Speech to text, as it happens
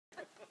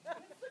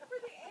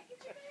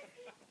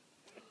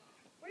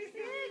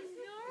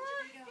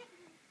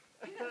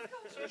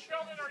So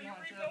Sheldon, are you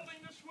rebuilding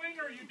the swing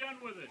or are you done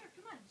with it?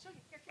 Come on, show me.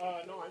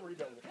 No, I'm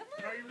rebuilding it.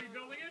 Are you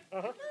rebuilding it?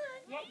 Uh-huh.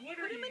 What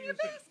wood are Put you them in using? your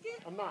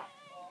basket. I'm not.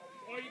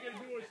 All you gonna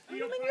do is Put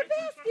steel them in pipes your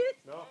and stuff? basket.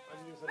 No,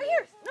 I'm using Right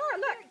here.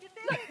 Nora, look.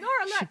 Look,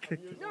 Nora, look.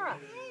 Nora.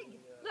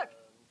 Look.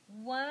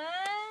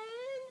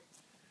 One.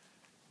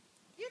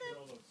 Get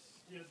it.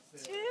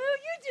 Two.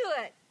 You do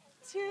it.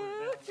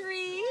 2,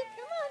 3.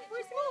 Come on.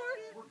 Where's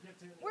more?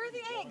 Where are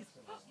the eggs?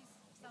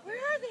 Where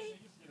are they?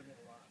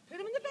 Put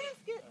them in the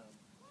basket.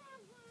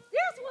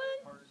 There's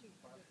one.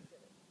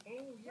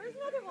 Where's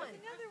another one?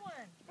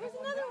 Where's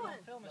another one?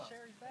 Film of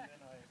Sherry's back.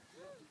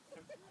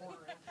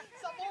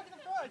 Stop walking the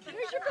front.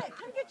 Where's your basket?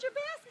 Come get your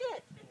basket.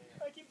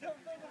 I keep telling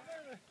Phil to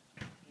further.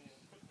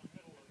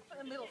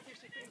 In the middle. See if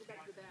she can get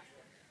back to the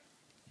basket.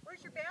 Where's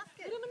your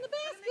basket? Put them in the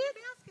Put 'em basket. in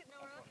the basket,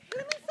 Nora. Put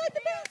them inside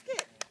the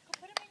basket. Go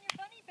put them in your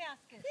bunny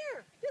basket.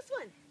 Here, this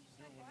one.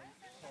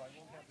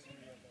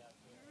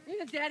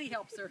 Even Daddy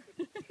helps her.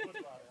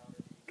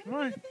 Come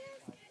on.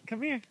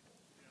 Come here.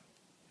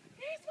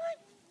 Here's one.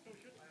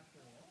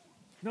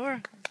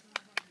 Nora.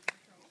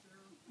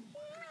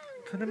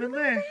 Put them in the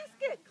there.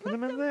 basket. Put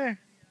them in there.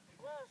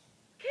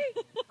 Okay,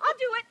 I'll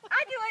do it.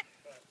 I do it.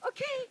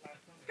 Okay,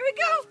 here we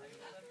go.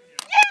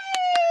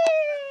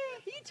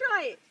 Yay! You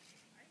try it.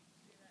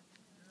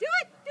 Do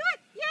it. Do it.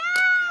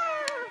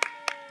 Yeah!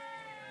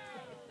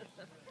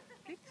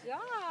 Good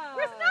job.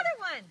 Where's another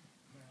one?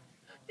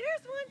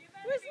 There's one.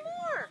 Where's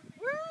more?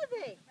 Where are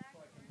they?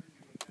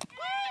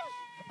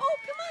 Oh,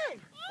 come on.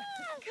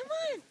 Come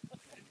on.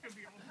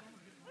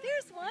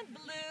 There's one.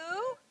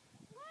 Blue.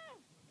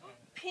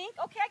 Pink.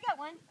 Okay, I got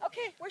one.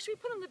 Okay, where should we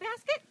put them in the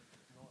basket?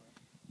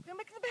 Put them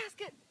back in the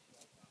basket.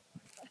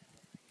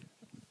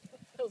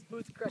 Those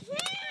boots crush me.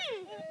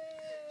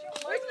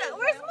 Where's more?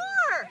 Where's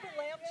more?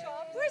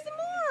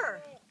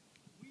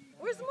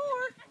 Where's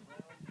more?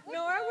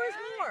 Nora, where's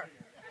more?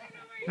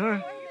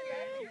 Nora.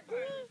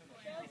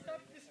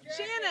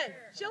 Shannon,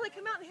 Shelly,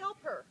 come out and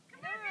help her.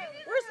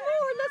 Where's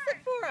more? Let's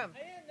look for him. I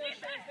didn't know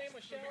Sherry's name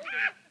was Shelly.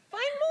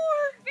 Find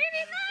more.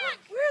 Baby,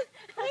 look.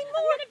 Find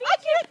more. I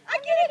get it.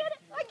 I get it.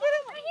 I get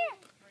it. Right here.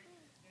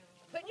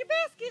 Put in your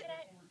basket.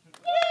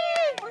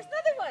 Yay! Where's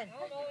another one?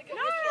 Nora.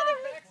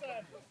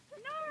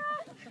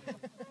 Nora.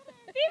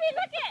 Baby,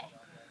 look it.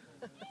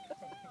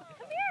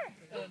 Come here.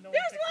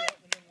 There's one.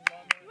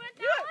 You want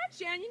that one?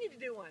 Shannon, you need to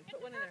do one.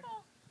 Put one in there.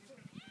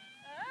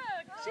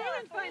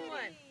 Shannon, find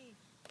one.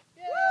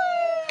 Woo!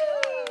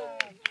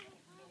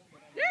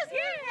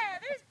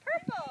 There's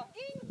purple.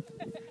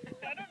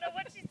 I don't know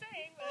what she's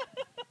saying, but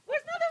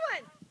Where's another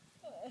one?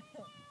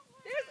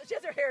 She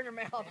has her hair in her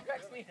mouth. It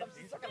cracks me up.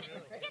 that's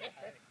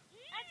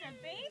a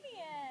baby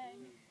egg.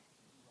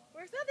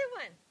 Where's the other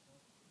one?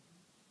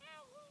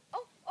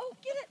 Oh,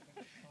 get it.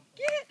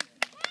 Get it.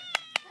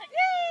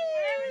 Yay!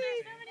 Where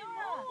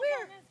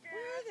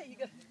are they? You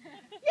go.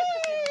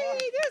 Yay!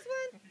 There's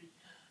one.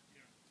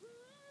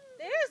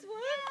 There's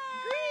one.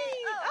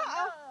 Green.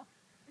 Uh-oh.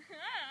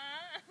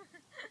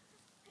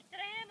 Get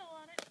a handle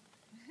on it.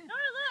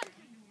 Nora, look.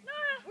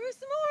 Nora. Where's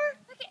some more?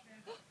 Look it.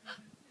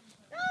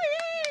 Oh,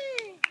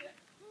 yay!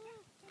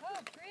 Oh,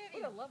 pretty.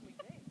 What a lovely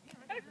day.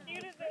 How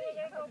cute is it?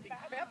 They're so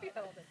fat. Happy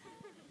held it.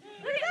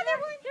 Look at another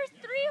one. There's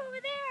 3 over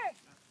there.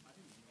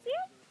 See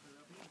it?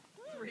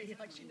 3,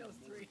 like she knows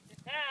 3.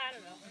 I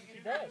don't know. She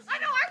does. I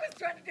know, I was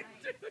trying to do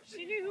 3.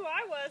 She knew who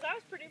I was. I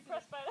was pretty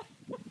impressed by that.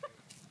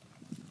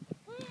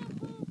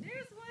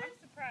 There's one. I'm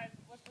surprised.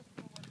 What's this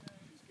little one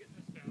doing? She's getting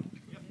this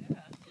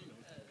down.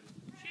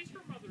 She's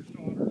her mother's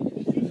daughter.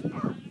 She's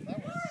smart.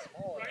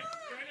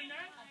 Right,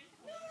 Annette?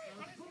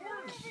 Of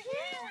course.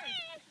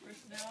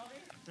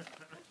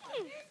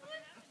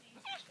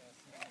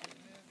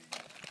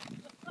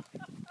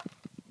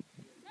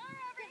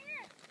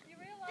 You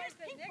realize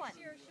that pink next one.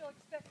 year she'll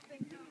expect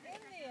things in the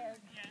egg.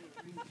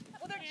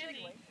 Well, they're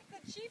jiggly. The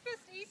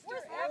cheapest Easter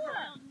Where's ever.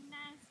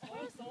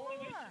 Where's more?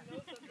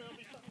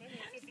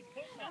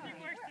 Nothing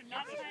worse than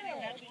not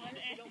finding that one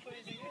egg.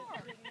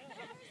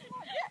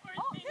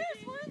 Oh,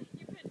 there's one.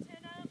 You put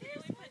 10 out, we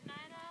only put 9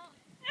 out.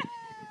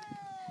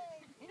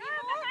 Any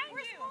more?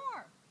 Where's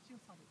more?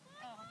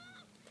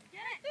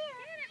 Get it,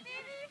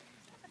 baby.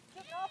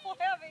 It's awful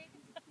heavy.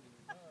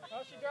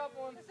 Oh, she dropped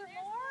one. Is there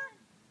more?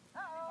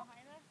 Uh-oh.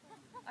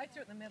 I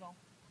threw it in the middle.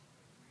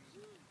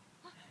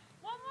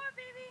 One more,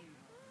 baby.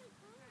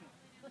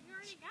 You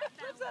already got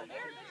that What's up one.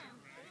 here?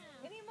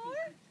 Any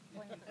more?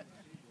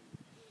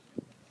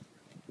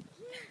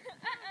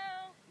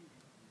 Uh-oh.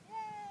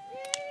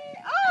 Yay!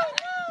 Oh,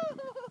 no!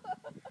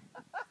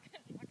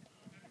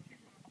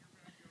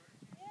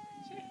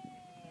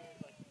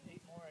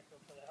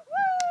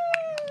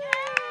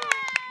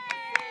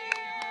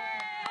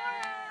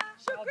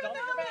 Shukran,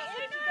 Nora.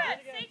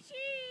 Say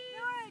cheese.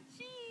 Nora,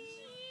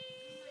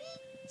 cheese.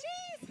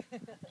 Cheese.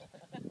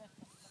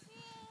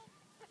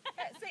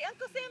 Say,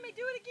 Uncle Sammy,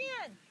 do it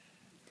again.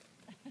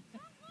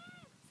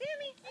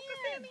 Sammy, Uncle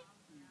Sammy.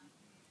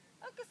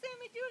 Uncle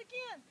Sammy, do it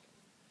again.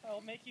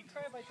 I'll make you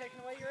cry by taking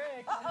away your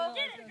eggs. Uh-oh. I was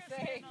gonna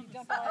say, you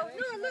dump all Uh-oh, our eggs,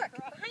 Nora, you look,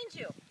 cry. behind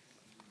you.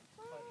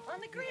 On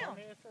the ground. You want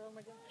me to throw them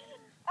again?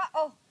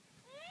 Uh-oh.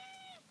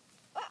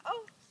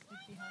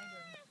 behind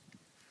her.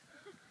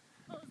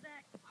 What was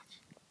that? Like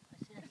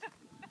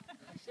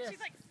this. She's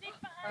like, sneak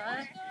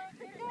behind.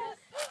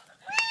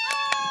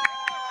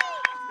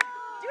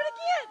 Do it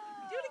again.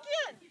 Do it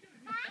again.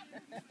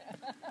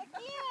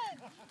 Again.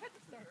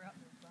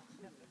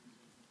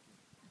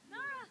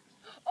 Nora,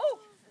 Oh,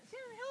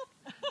 Shannon, help.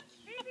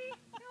 baby.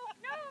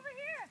 No, over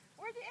here.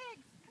 Where are the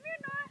eggs? Come here,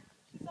 Nora.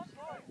 She's on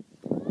board.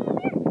 Come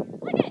here.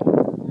 Look it.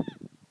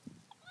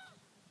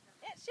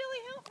 Aunt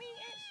Shelly, help me.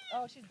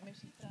 Oh, maybe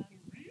she's done.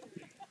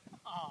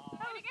 Aw. I'm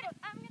gonna get it.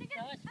 I'm gonna get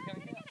it. I'm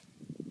gonna get it.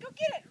 Go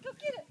get it. Go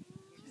get it.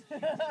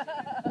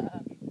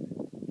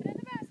 Put it in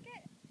the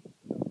basket.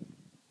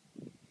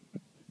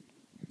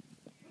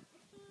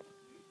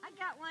 I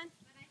got one.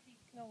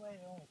 No way.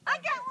 I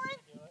got one.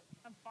 Do it.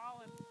 I'm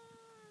falling.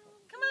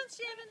 Come on,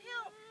 Shannon,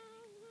 help.